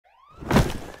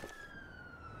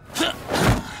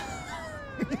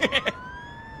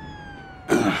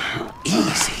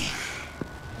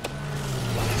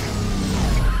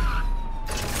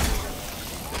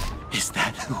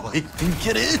I think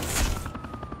it is.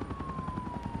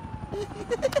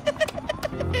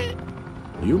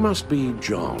 You must be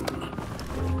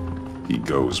John. He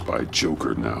goes by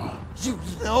Joker now. You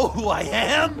know who I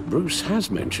am? Bruce has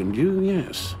mentioned you,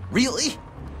 yes. Really?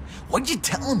 What'd you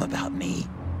tell him about me?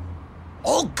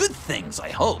 All good things, I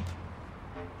hope.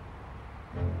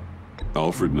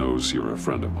 Alfred knows you're a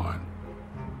friend of mine.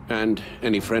 And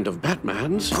any friend of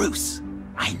Batman's? Bruce,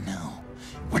 I know.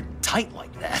 We're tight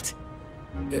like that.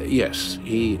 Yes,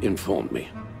 he informed me.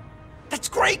 That's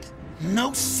great.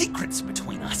 No secrets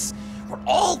between us. We're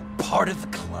all part of the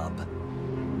club.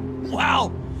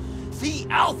 Wow. The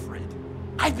Alfred.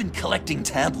 I've been collecting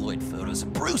tabloid photos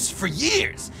of Bruce for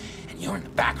years, and you're in the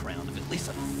background of at least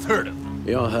a third of them.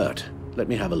 You're hurt. Let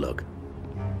me have a look.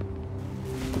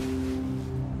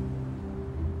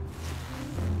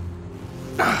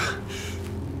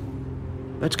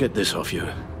 Let's get this off you.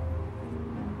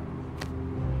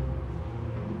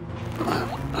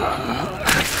 Ugh.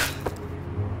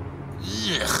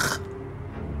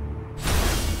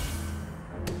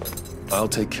 I'll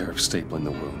take care of stapling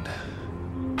the wound.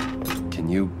 Can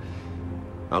you?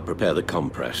 I'll prepare the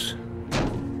compress.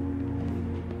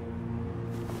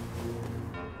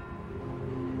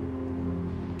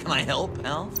 Can I help,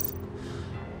 Alf?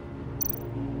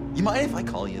 You mind if I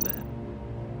call you that?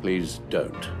 Please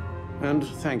don't. And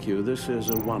thank you, this is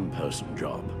a one-person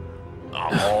job.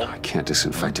 Oh. I can't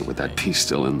disinfect it with that piece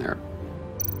still in there.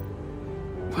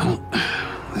 Well,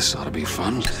 this ought to be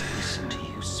fun. Listen to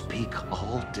you speak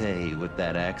all day with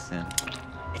that accent.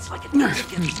 It's like a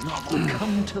Dickens novel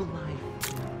come to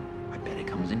life. I bet it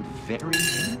comes in very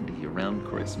handy around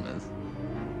Christmas.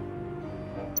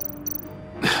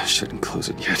 Shouldn't close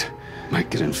it yet. Might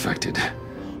get infected.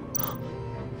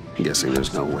 Guessing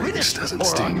there's no way this doesn't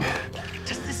sting.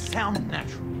 Does this sound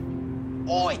natural?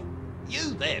 Oi,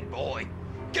 you there, boy.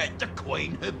 Get the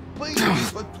Queen her beans.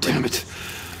 Oh, damn it.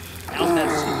 How's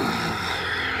that?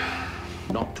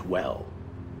 Not well.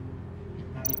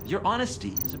 Your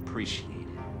honesty is appreciated.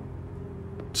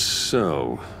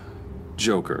 So,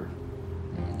 Joker,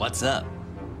 What's up?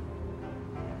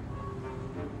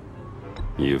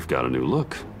 you've got a new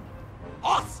look.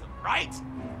 Awesome, right?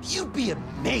 You'd be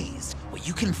amazed what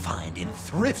you can find in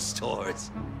thrift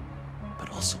stores.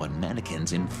 But also on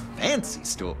mannequins in fancy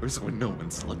stores when no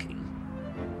one's looking.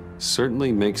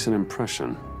 Certainly makes an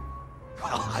impression.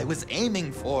 Well, I was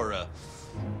aiming for a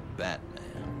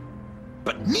Batman.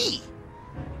 But me!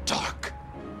 Dark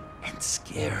and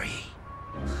scary.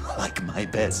 Like my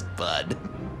best bud.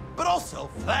 But also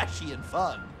flashy and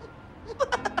fun.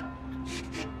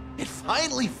 It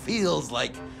finally feels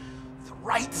like the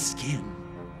right skin.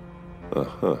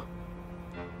 Uh-huh.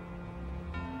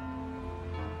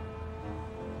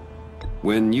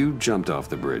 When you jumped off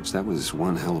the bridge, that was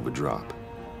one hell of a drop.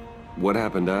 What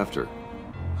happened after?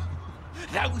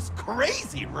 That was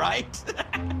crazy, right?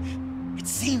 It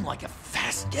seemed like a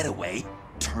fast getaway,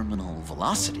 terminal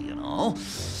velocity and all.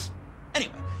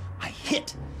 Anyway, I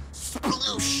hit,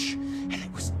 sploosh, and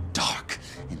it was dark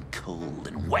and cold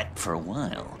and wet for a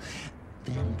while.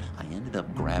 Then I ended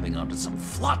up grabbing onto some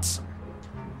flotsam.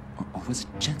 Or was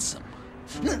it jetsam?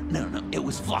 No, it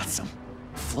was flotsam.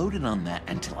 Floated on that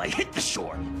until I hit the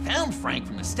shore, found Frank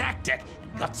from the stack deck,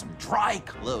 and got some dry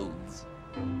clothes.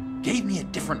 Gave me a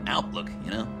different outlook,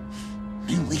 you know?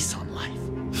 New lease on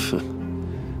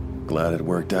life. Glad it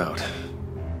worked out.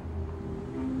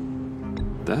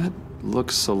 That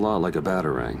looks a lot like a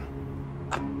batarang.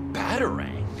 A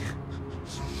batarang?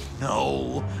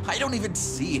 No, I don't even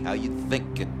see how you'd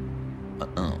think it...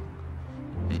 Oh.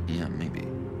 Yeah, maybe.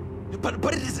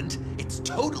 But it isn't. It's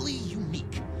totally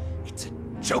unique. It's a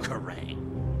Jokerang.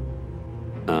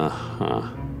 Uh-huh.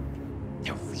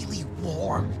 They're really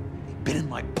warm. They've been in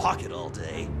my pocket all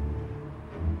day.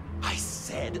 I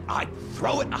said I'd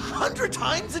throw it 100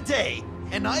 times a day,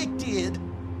 and I did.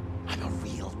 I'm a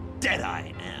real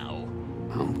Deadeye now.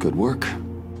 Well, good work.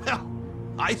 Well,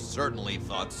 I certainly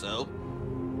thought so.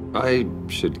 I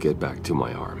should get back to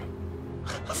my arm.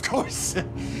 Of course.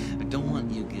 I don't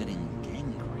want you getting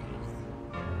gangrene.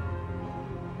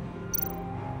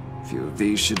 A few of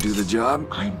these should do the job.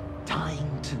 I'm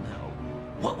dying to know.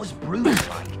 What was Bruce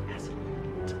like as a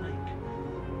type?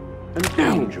 An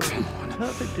angel.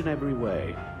 Perfect in every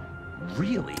way.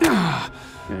 Really?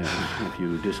 If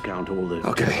you discount all the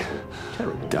Okay.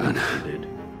 terrible Done. things he did.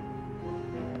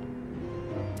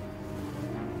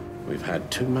 We've had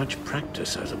too much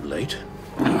practice as of late.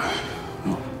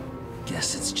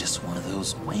 Guess it's just one of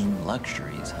those Wayne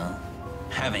luxuries, huh?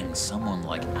 Having someone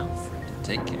like Alfred to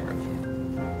take care of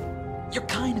you. You're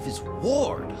kind of his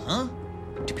ward, huh?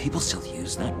 Do people still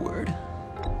use that word?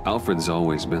 Alfred's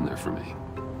always been there for me.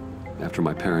 After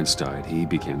my parents died, he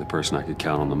became the person I could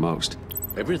count on the most.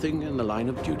 Everything in the line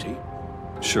of duty.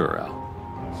 Sure, Al.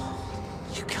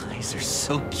 You guys are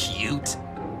so cute.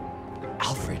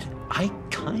 Alfred, I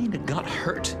kinda got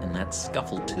hurt in that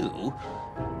scuffle too.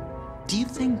 Do you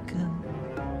think,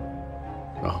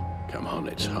 Oh, come on,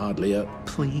 it's hardly a...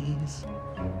 please?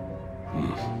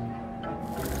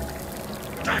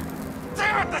 God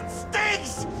damn it, that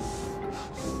stings!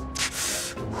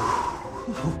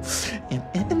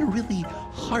 In a really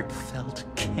heartfelt,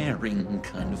 caring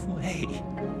kind of way.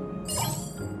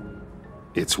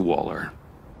 It's Waller.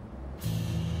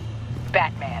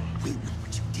 Batman. We know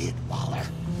what you did, Waller.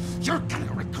 You're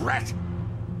gonna regret.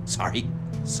 Sorry.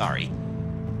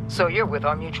 So you're with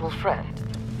our mutual friend.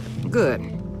 Good.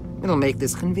 It'll make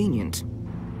this convenient.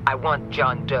 I want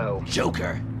John Doe.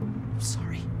 Joker.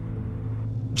 Sorry.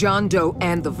 John Doe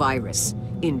and the virus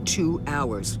in 2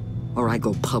 hours, or I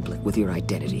go public with your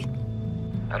identity.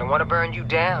 I don't want to burn you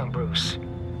down, Bruce,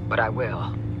 but I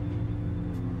will.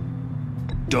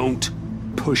 Don't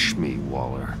push me,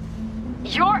 Waller.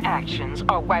 Your actions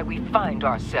are why we find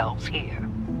ourselves here.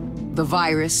 The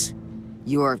virus,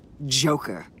 your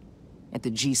Joker, at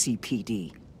the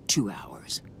GCPD, 2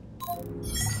 hours.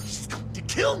 She's going to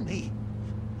kill me!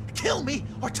 Kill me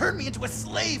or turn me into a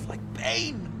slave like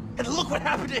Bane! And look what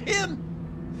happened to him!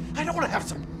 I don't want to have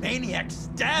some maniac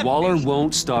stab Waller me!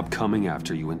 won't stop coming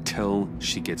after you until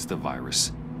she gets the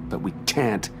virus. But we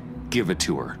can't give it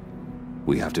to her.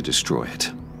 We have to destroy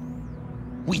it.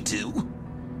 We do?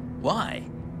 Why?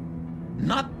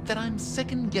 Not that I'm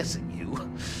second-guessing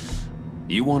you.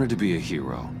 You wanted to be a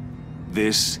hero.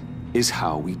 This is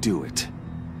how we do it.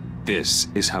 This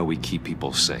is how we keep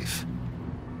people safe.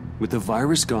 With the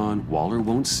virus gone, Waller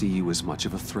won't see you as much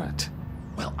of a threat.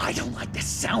 Well, I don't like the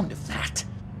sound of that.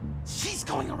 She's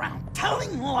going around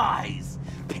telling lies,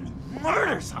 pinning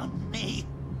murders on me.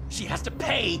 She has to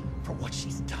pay for what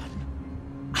she's done.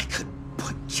 I could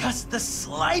put just the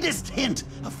slightest hint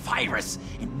of virus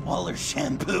in Waller's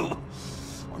shampoo.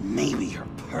 Or maybe her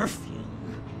perfume.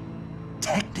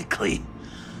 Technically,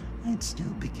 I'd still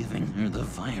be giving her the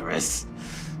virus.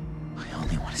 I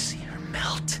only want to see her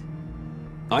melt.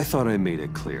 I thought I made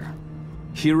it clear.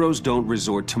 Heroes don't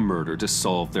resort to murder to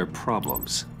solve their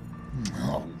problems.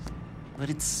 No, but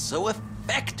it's so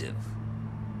effective.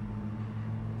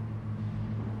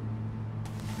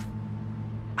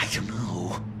 I don't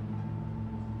know.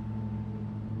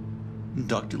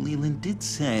 Dr. Leland did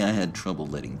say I had trouble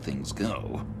letting things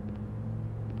go.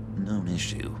 Known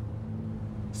issue.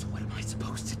 So what am I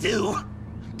supposed to do?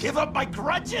 Give up my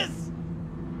grudges?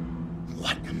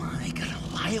 What am I gonna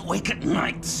lie awake at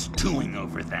night stewing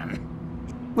over then?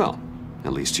 Well,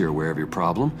 at least you're aware of your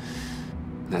problem.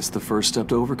 That's the first step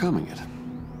to overcoming it.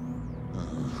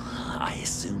 I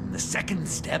assume the second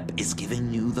step is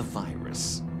giving you the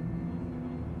virus.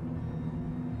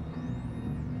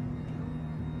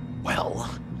 Well,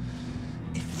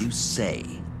 if you say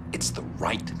it's the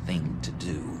right thing to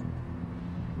do,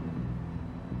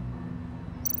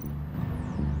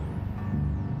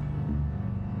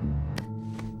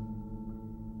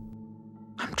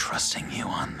 I'm trusting you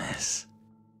on this.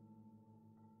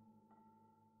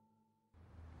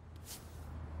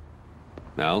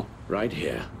 Al? Right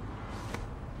here.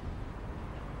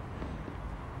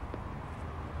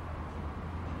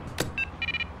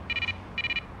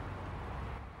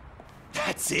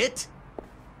 That's it?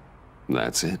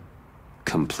 That's it.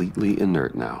 Completely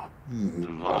inert now.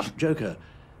 Joker,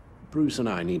 Bruce and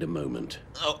I need a moment.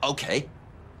 Oh, okay.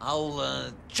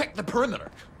 I'll, check the perimeter.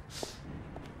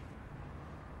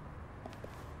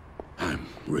 I'm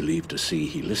relieved to see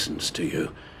he listens to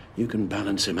you. You can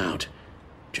balance him out.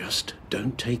 Just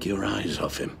don't take your eyes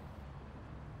off him.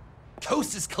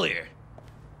 Coast is clear.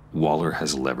 Waller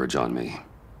has leverage on me.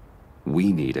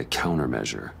 We need a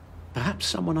countermeasure. Perhaps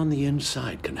someone on the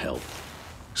inside can help.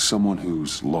 Someone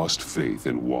who's lost faith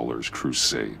in Waller's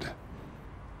crusade.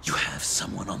 You have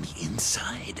someone on the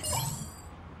inside?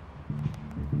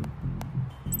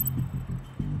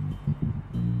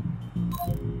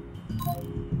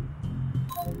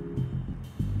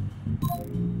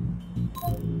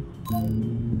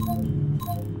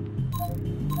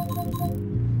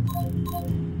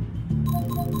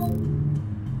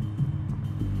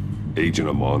 Agent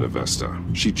Amana Vesta.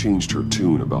 She changed her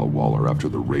tune about Waller after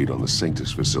the raid on the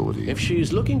Sanctus facility. If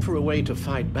she's looking for a way to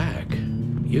fight back,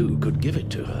 you could give it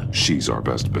to her. She's our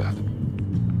best bet.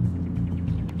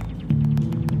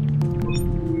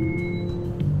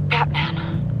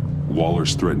 Batman.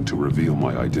 Waller's threatened to reveal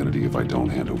my identity if I don't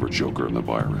hand over Joker and the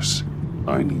virus.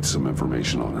 I need some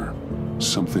information on her.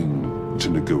 Something to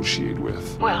negotiate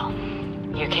with. Well,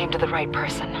 You came to the right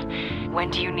person.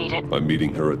 When do you need it? I'm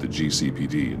meeting her at the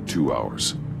GCPD in 2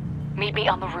 hours. Meet me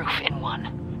on the roof in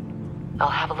 1. I'll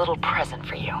have a little present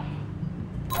for you.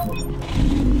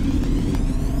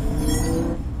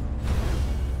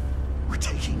 We're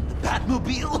taking the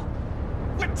Batmobile?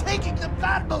 We're taking the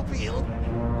Batmobile!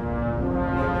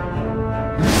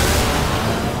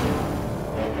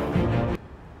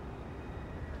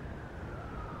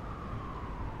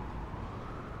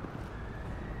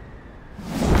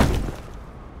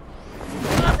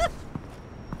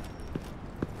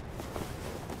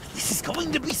 This is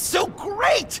going to be so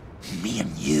great! Me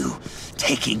and you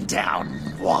taking down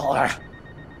Waller.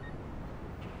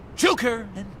 Joker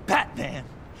and Batman,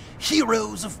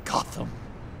 heroes of Gotham.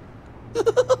 We're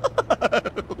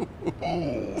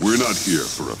not here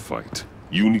for a fight.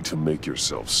 You need to make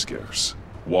yourself scarce.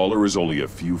 Waller is only a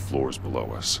few floors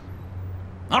below us.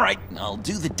 All right, I'll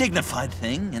do the dignified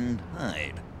thing and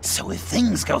hide. So if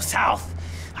things go south,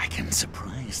 I can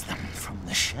surprise them from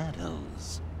the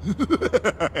shadows.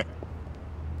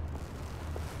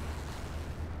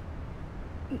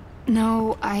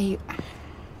 No, I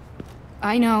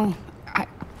know.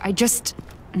 I just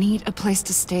need a place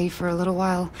to stay for a little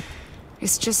while.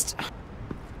 It's just...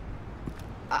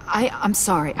 I'm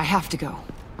sorry, I have to go.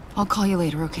 I'll call you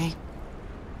later, okay?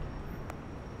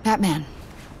 Batman,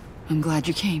 I'm glad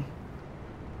you came.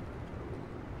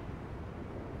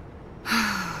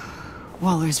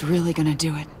 Waller's really gonna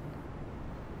do it.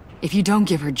 If you don't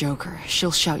give her Joker,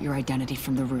 she'll shout your identity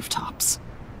from the rooftops.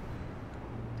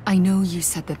 I know you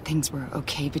said that things were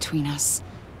okay between us,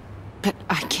 but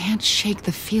I can't shake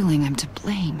the feeling I'm to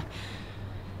blame.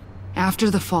 After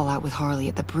the fallout with Harley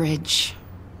at the bridge,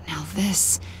 now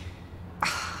this...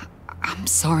 I'm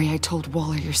sorry I told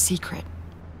Waller your secret.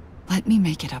 Let me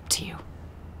make it up to you.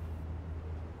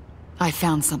 I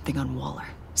found something on Waller.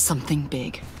 Something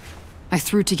big. I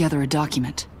threw together a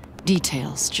document.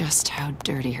 Details just how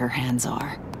dirty her hands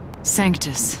are.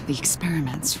 Sanctus, the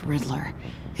experiments, Riddler.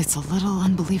 It's a little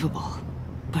unbelievable,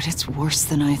 but it's worse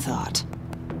than I thought.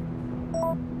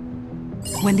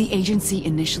 When the agency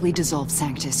initially dissolved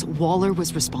Sanctus, Waller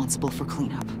was responsible for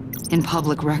cleanup. In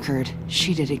public record,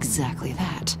 she did exactly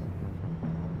that.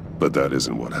 But that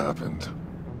isn't what happened.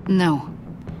 No.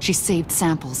 She saved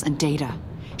samples and data.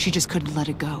 She just couldn't let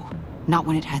it go. Not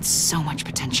when it had so much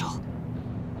potential.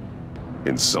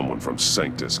 And someone from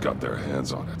Sanctus got their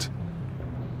hands on it.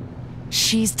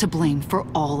 She's to blame for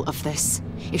all of this.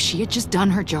 If she had just done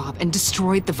her job and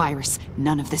destroyed the virus,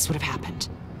 none of this would have happened.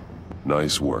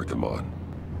 Nice work, Amon.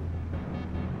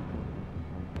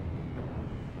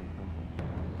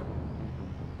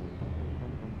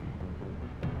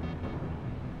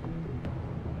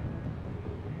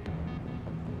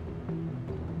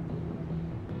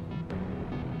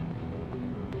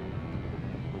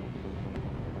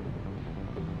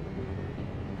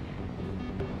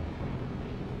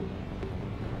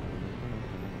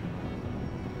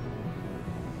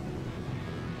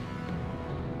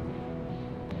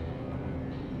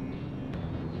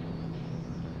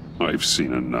 I've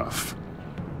seen enough.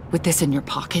 With this in your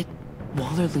pocket,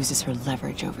 Waller loses her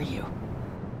leverage over you.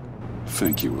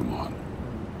 Thank you, Amon.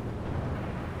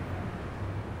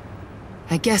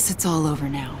 I guess it's all over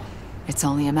now. It's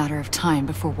only a matter of time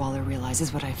before Waller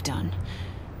realizes what I've done.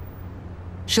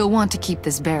 She'll want to keep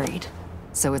this buried,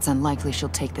 so it's unlikely she'll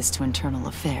take this to internal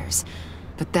affairs.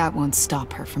 But that won't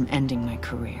stop her from ending my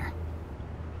career.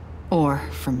 Or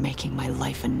from making my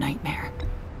life a nightmare.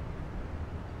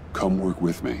 Come work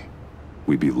with me.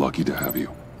 We'd be lucky to have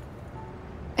you.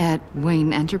 At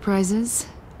Wayne Enterprises?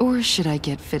 Or should I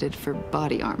get fitted for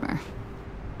body armor?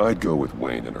 I'd go with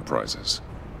Wayne Enterprises.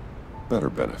 Better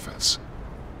benefits.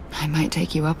 I might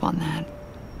take you up on that.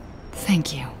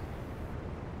 Thank you.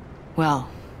 Well,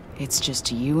 it's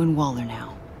just you and Waller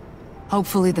now.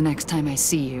 Hopefully the next time I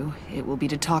see you, it will be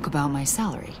to talk about my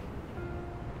salary.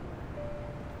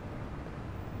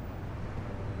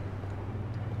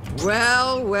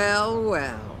 Well, well,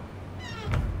 well.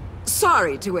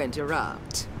 Sorry to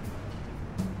interrupt.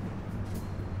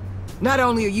 Not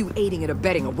only are you aiding and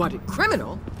abetting a wanted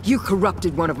criminal, you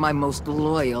corrupted one of my most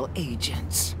loyal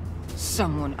agents.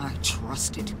 Someone I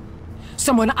trusted.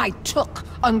 Someone I took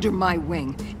under my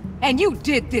wing. And you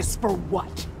did this for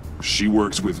what? She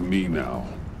works with me now.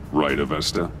 Right,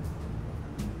 Avesta?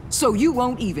 So you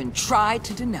won't even try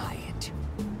to deny it.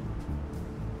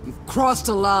 You've crossed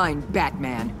a line,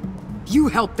 Batman. You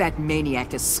helped that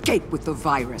maniac escape with the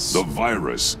virus. The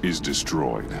virus is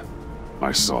destroyed.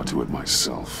 I saw to it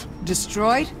myself.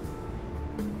 Destroyed?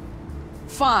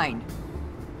 Fine.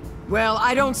 Well,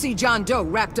 I don't see John Doe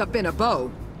wrapped up in a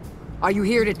bow. Are you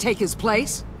here to take his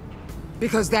place?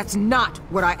 Because that's not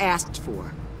what I asked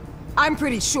for. I'm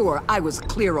pretty sure I was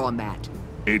clear on that.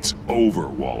 It's over,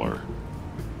 Waller.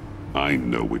 I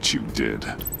know what you did.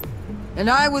 And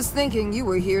I was thinking you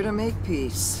were here to make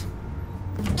peace.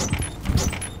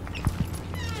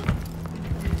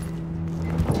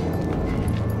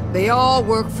 They all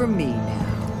work for me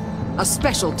now. A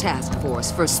special task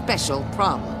force for special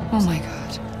problems. Oh my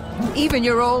god. Even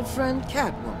your old friend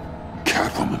Catwoman.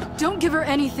 Catwoman? Don't give her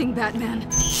anything, Batman.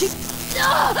 She...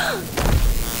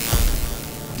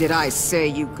 Did I say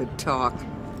you could talk?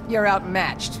 You're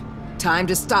outmatched. Time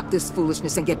to stop this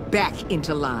foolishness and get back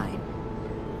into line.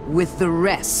 With the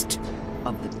rest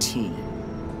of the team.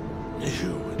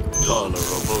 You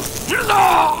intolerable...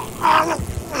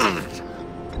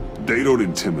 They don't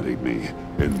intimidate me,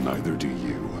 and neither do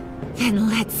you. Then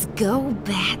let's go,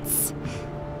 Bats.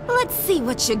 Let's see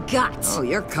what you got. Oh,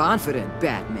 you're confident,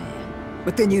 Batman.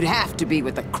 But then you'd have to be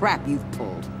with the crap you've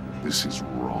pulled. This is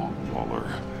wrong, Waller.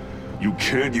 You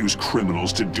can't use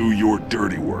criminals to do your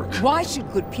dirty work. Why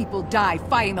should good people die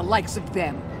fighting the likes of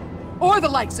them? Or the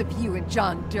likes of you and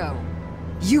John Doe?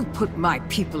 You put my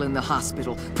people in the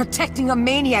hospital, protecting a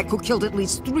maniac who killed at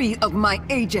least 3 of my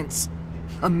agents.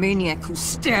 A maniac who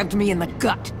stabbed me in the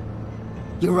gut.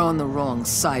 You're on the wrong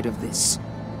side of this.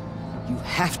 You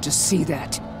have to see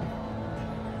that.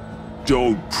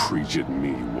 Don't preach at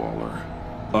me, Waller.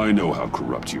 I know how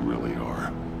corrupt you really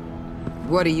are.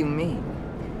 What do you mean?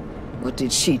 What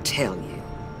did she tell you?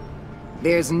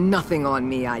 There's nothing on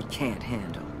me I can't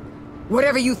handle.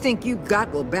 Whatever you think you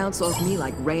got will bounce off me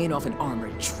like rain off an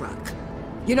armored truck.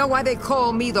 You know why they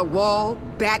call me the Wall,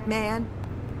 Batman?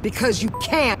 Because you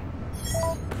can't.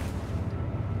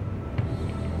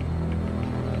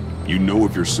 You know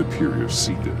if your superiors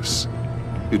see this,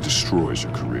 it destroys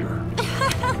your career.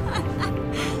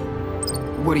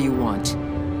 What do you want?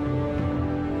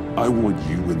 I want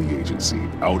you and the agency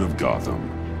out of Gotham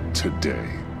today.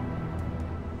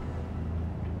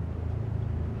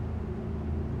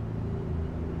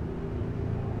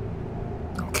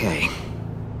 Okay.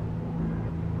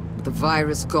 With the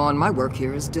virus gone, my work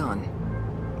here is done.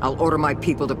 I'll order my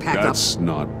people to pack up. That's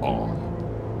not all.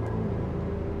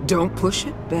 Don't push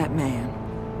it, Batman.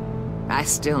 I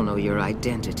still know your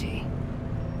identity.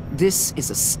 This is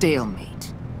a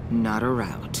stalemate, not a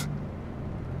rout.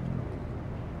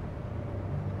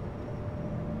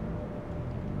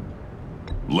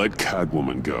 Let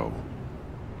Catwoman go.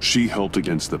 She helped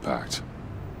against the Pact.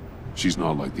 She's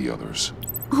not like the others.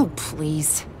 Oh,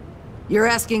 please. You're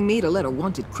asking me to let a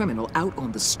wanted criminal out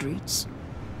on the streets?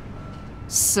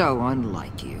 So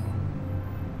unlike you.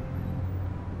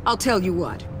 I'll tell you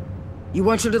what. You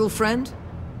want your little friend?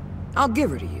 I'll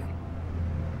give her to you.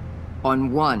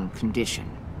 On one condition.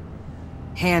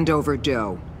 Hand over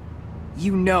Doe.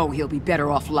 You know he'll be better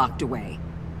off locked away.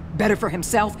 Better for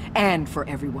himself and for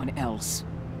everyone else.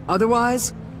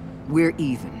 Otherwise, we're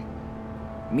even.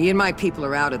 Me and my people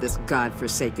are out of this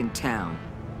godforsaken town.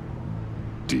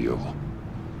 Deal.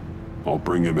 I'll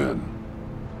bring him in.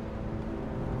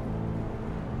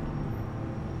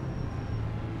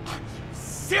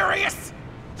 Serious?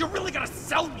 You're really gonna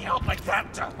sell me out like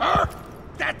that to her?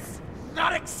 That's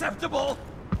not acceptable.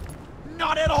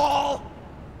 Not at all.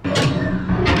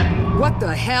 What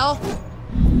the hell?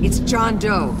 It's John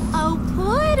Doe. Oh,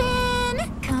 Puddin'!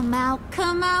 Come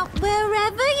out,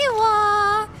 wherever you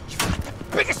are. You've got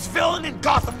the biggest villain in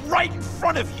Gotham right in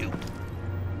front of you.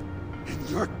 And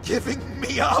you're giving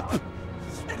me up?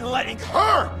 And letting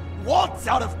her waltz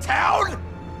out of town?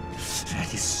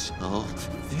 That is so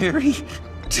very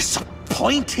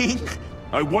disappointing.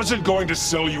 I wasn't going to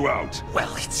sell you out.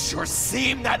 Well, it sure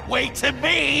seemed that way to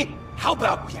me. How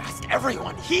about we ask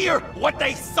everyone here what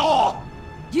they saw?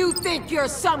 You think you're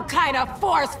some kind of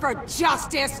force for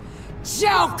justice,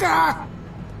 Joker?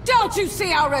 Don't you see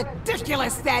how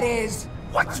ridiculous that is?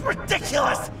 What's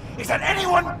ridiculous is that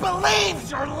anyone believes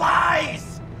your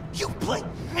lies. You blame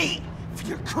me for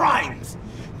your crimes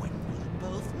when we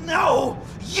both know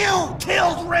you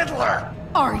killed Riddler.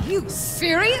 Are you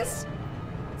serious?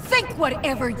 Think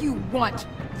whatever you want.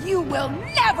 You will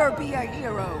never be a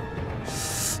hero.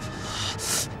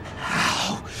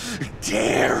 How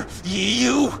dare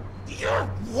you? You're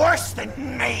worse than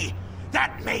me.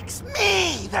 That makes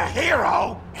me the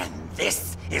hero. And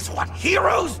this is what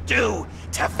heroes do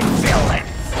to villains.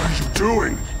 What are you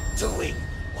doing? Doing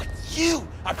what you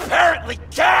apparently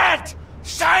can't.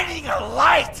 Shining a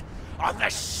light on the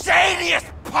shadiest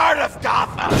part of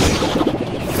Gotham.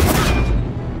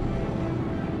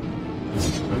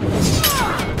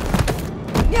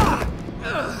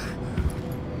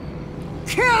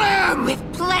 Kill him!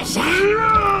 With pleasure.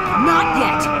 Not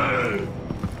yet.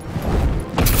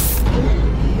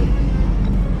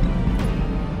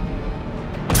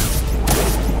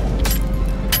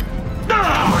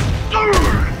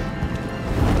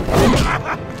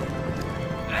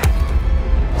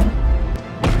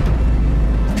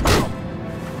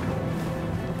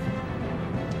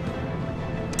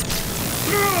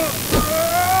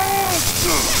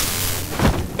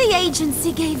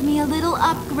 agency gave me a little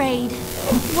upgrade.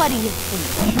 What do you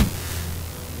think?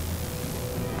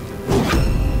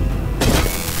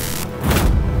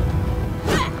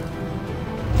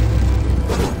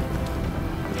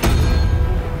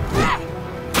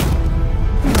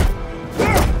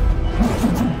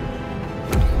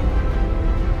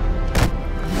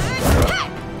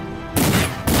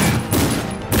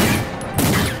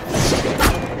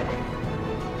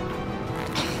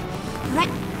 Let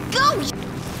go!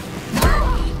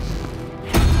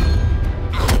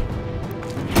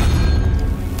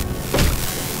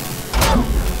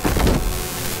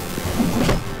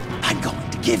 I'm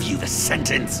going to give you the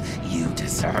sentence you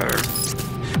deserve.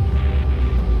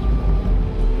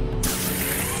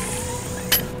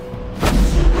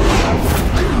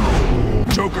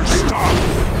 Joker, stop!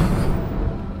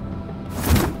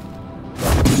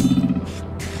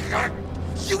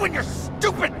 You and your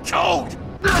stupid code!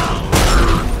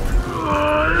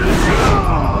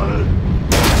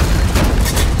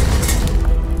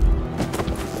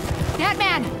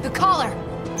 Batman, the collar!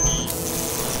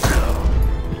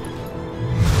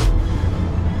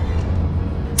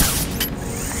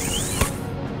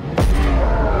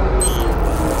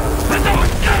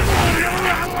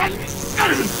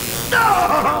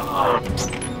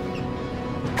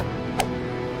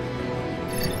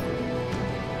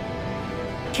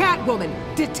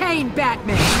 Catwoman, detain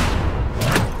Batman!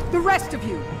 The rest of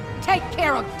you, take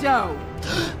care of Doe!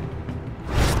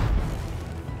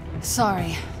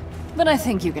 Sorry, but I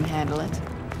think you can handle it.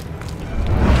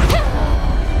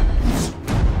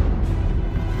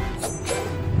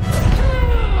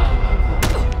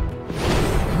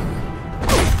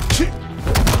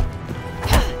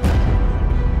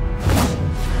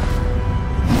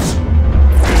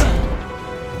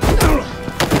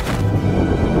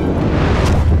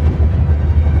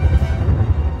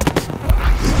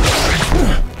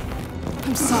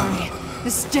 I'm sorry.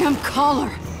 This damn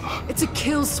collar. It's a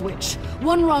kill switch.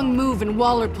 One wrong move and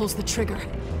Waller pulls the trigger.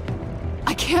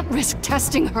 I can't risk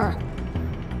testing her.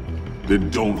 Then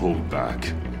don't hold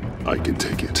back. I can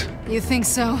take it. You think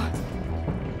so?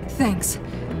 Thanks.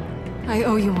 I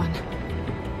owe you one.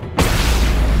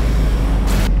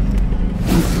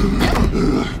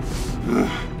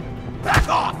 Back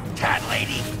off, cat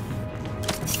lady!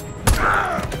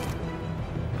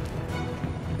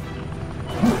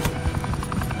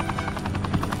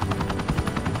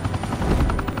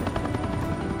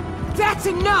 That's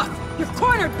enough! You're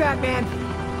cornered, Batman!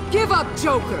 Give up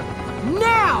Joker!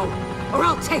 Now! Or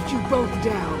I'll take you both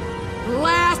down!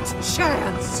 Last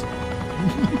chance!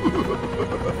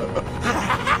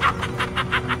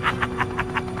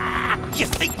 You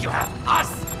think you have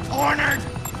us cornered?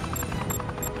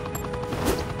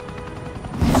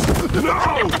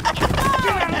 No!